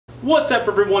What's up,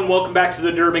 everyone? Welcome back to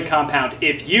the Durbin Compound.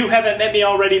 If you haven't met me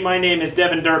already, my name is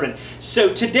Devin Durbin.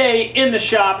 So today in the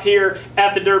shop here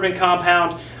at the Durbin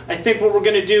Compound, I think what we're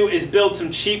going to do is build some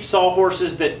cheap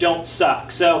sawhorses that don't suck.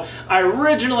 So I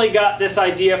originally got this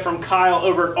idea from Kyle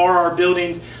over at RR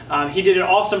Buildings. He did an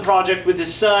awesome project with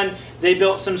his son. They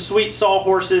built some sweet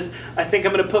sawhorses. I think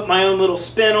I'm going to put my own little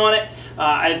spin on it.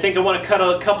 I think I want to cut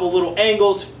a couple little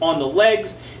angles on the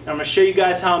legs, and I'm going to show you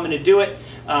guys how I'm going to do it.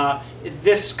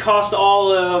 This cost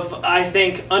all of, I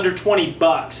think, under 20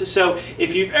 bucks. So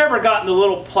if you've ever gotten the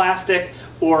little plastic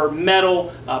or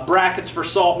metal brackets for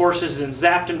sawhorses and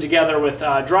zapped them together with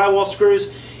drywall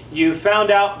screws, you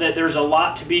found out that there's a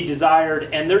lot to be desired,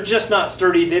 and they're just not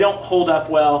sturdy. They don't hold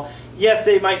up well. Yes,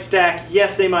 they might stack.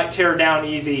 Yes, they might tear down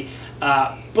easy,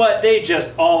 but they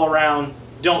just all around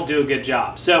don't do a good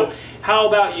job. So how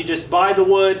about you just buy the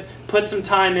wood, put some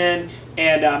time in,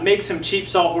 and make some cheap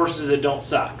sawhorses that don't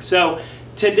suck. So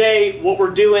today what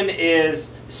we're doing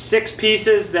is 6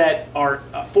 pieces that are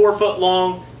 4 foot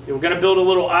long. We're going to build a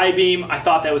little I-beam. I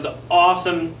thought that was an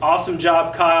awesome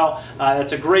job, Kyle.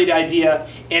 That's a great idea,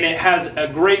 and it has a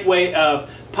great way of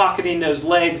pocketing those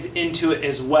legs into it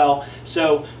as well.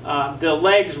 So the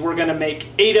legs, we're going to make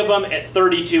 8 of them at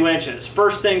 32 inches.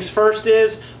 First things first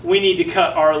is we need to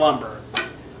cut our lumber.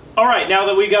 Alright, now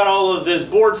that we got all of those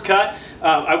boards cut,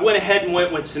 I went ahead and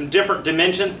went with some different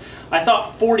dimensions. I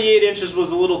thought 48 inches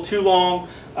was a little too long,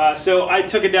 so I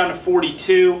took it down to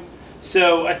 42.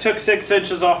 So I took 6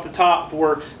 inches off the top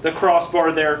for the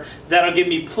crossbar there. That'll give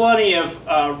me plenty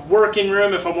of working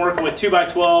room if I'm working with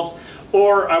 2x12s,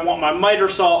 or I want my miter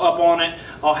saw up on it.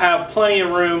 I'll have plenty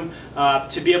of room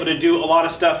to be able to do a lot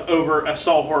of stuff over a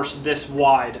sawhorse this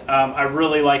wide. I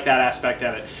really like that aspect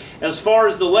of it. As far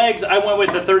as the legs, I went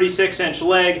with a 36-inch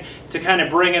leg to kind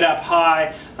of bring it up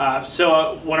high.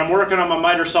 So when I'm working on my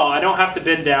miter saw, I don't have to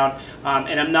bend down,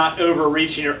 and I'm not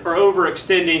overreaching or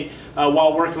overextending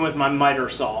while working with my miter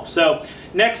saw. So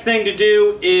next thing to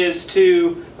do is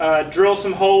to drill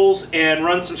some holes and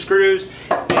run some screws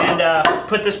and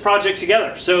put this project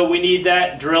together. So we need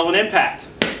that drill and impact.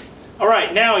 All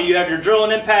right, now you have your drill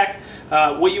and impact.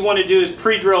 What you want to do is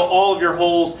pre-drill all of your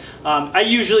holes. I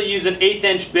usually use an 1/8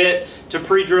 inch bit to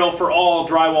pre-drill for all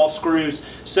drywall screws.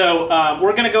 So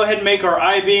we're going to go ahead and make our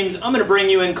I-beams. I'm going to bring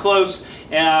you in close,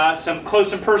 some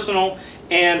close and personal,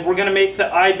 and we're going to make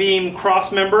the I-beam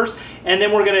cross members, and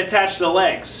then we're going to attach the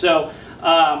legs. So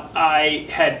I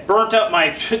had burnt up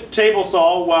my table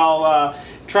saw while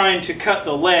trying to cut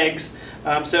the legs,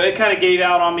 so it kind of gave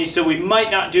out on me, so we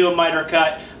might not do a miter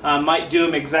cut. Might do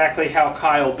them exactly how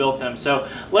Kyle built them. So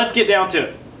let's get down to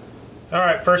it.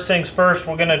 Alright, first things first,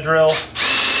 we're going to drill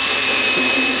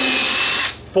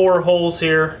 4 holes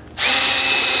here.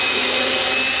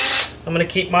 I'm going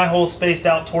to keep my holes spaced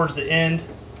out towards the end.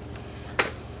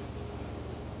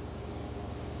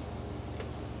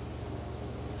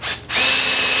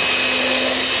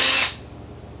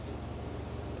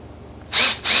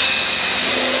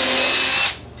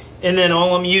 And then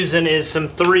all I'm using is some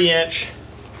 3-inch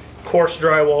coarse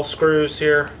drywall screws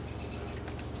here.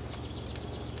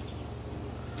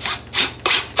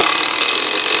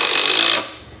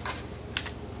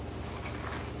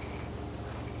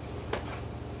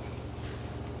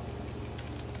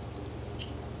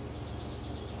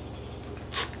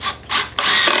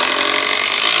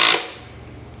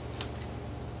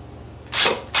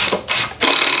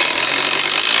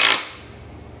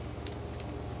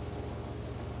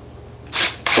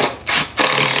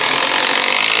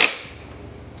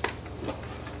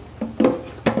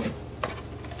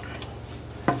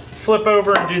 Flip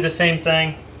over and do the same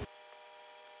thing.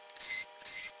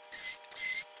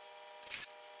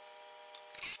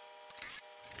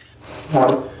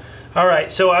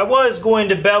 Alright, so I was going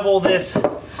to bevel this,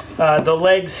 the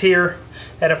legs here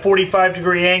at a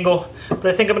 45-degree angle, but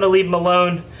I think I'm going to leave them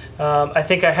alone. I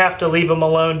think I have to leave them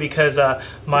alone because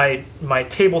my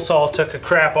table saw took a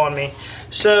crap on me.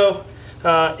 So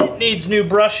it needs new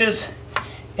brushes,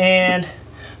 and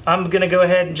I'm going to go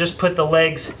ahead and just put the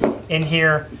legs in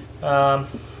here. We're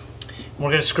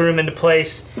going to screw them into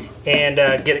place and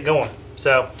get it going.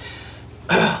 So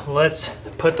let's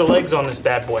put the legs on this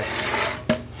bad boy.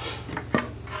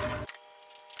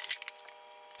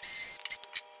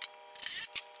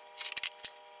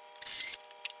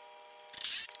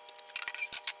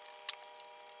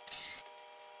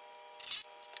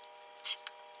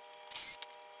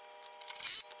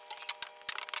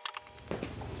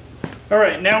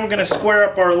 Alright, now we're going to square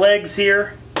up our legs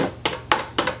here.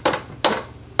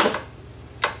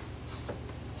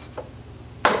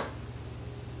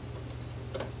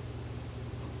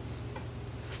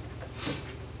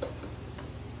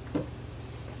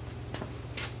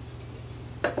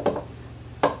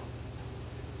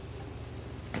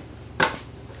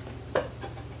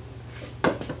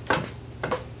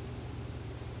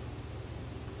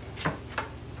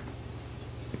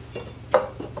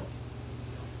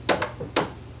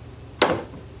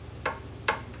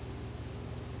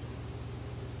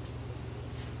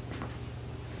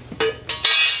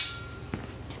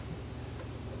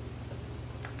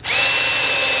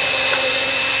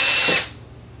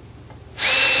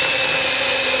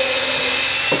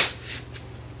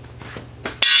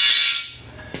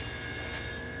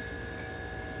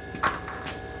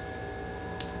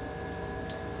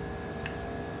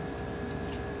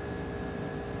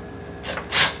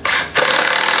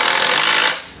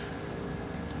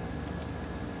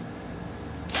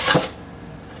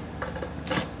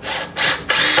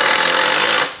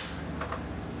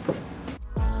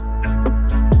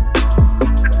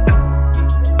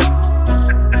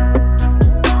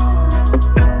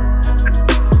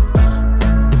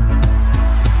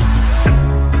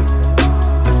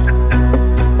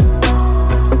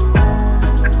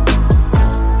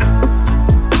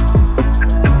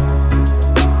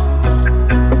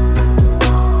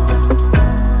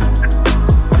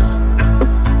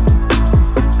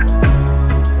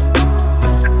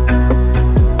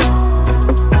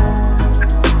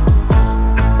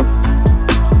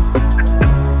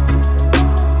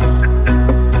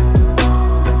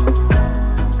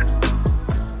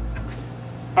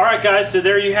 Alright guys, so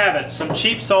there you have it. Some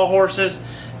cheap sawhorses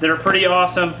that are pretty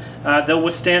awesome. They'll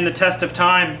withstand the test of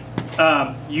time.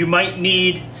 You might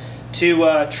need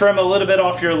to trim a little bit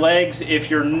off your legs if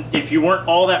you weren't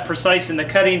all that precise in the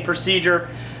cutting procedure.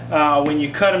 When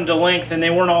you cut them to length and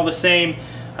they weren't all the same,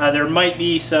 there might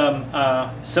be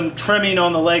some trimming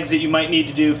on the legs that you might need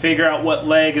to do. Figure out what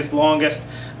leg is longest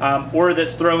or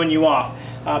that's throwing you off.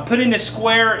 Putting the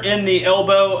square in the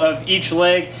elbow of each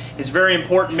leg is very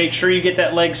important. Make sure you get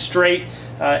that leg straight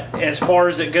as far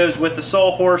as it goes with the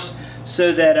sawhorse,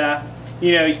 so that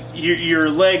you know, your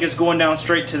leg is going down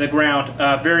straight to the ground.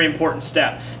 Very important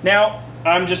step. Now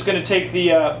I'm just going to take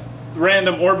the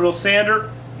random orbital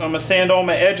sander. I'm going to sand all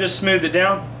my edges, smooth it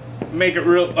down, make it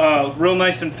real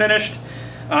nice and finished.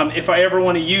 If I ever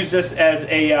want to use this as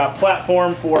a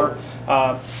platform for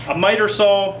a miter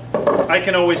saw, I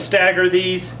can always stagger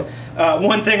these.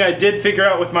 One thing I did figure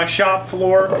out with my shop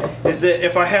floor is that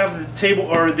if I have the table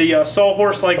or the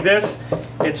sawhorse like this,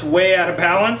 it's way out of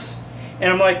balance.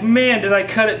 And I'm like, man, did I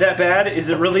cut it that bad? Is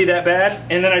it really that bad?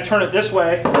 And then I turn it this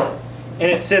way,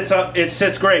 and it sits up. It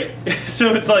sits great.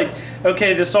 So it's like,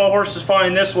 okay, the sawhorse is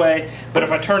fine this way, but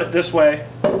if I turn it this way,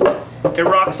 it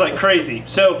rocks like crazy.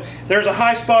 So there's a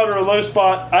high spot or a low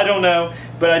spot, I don't know,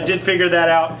 but I did figure that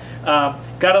out.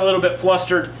 Got a little bit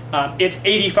flustered. It's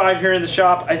 85 here in the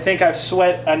shop. I think I've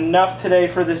sweat enough today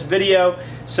for this video,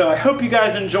 so I hope you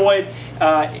guys enjoyed.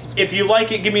 If you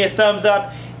like it, give me a thumbs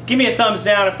up. Give me a thumbs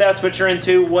down if that's what you're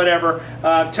into, whatever.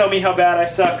 Tell me how bad I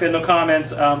suck in the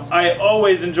comments. I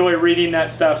always enjoy reading that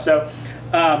stuff. So,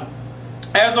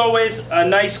 as always, a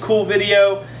nice, cool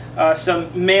video.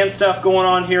 Some man stuff going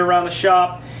on here around the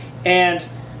shop. And,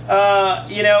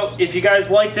 you know, if you guys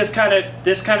like this kind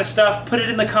of stuff, put it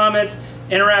in the comments.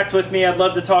 Interact with me. I'd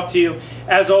love to talk to you.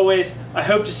 As always, I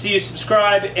hope to see you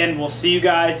subscribe, and we'll see you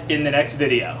guys in the next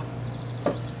video.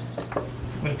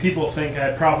 When people think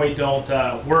I probably don't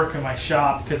work in my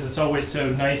shop because it's always so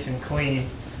nice and clean,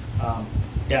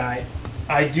 yeah,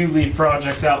 I do leave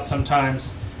projects out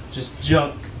sometimes, just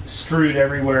junk strewed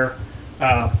everywhere,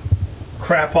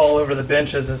 crap all over the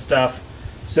benches and stuff.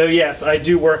 So yes, I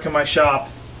do work in my shop.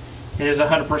 It is a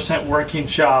 100% working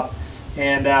shop,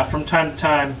 and from time to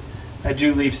time I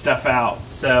do leave stuff out.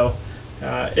 So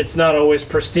it's not always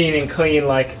pristine and clean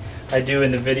like I do in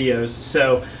the videos.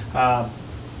 So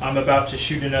I'm about to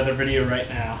shoot another video right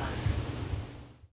now.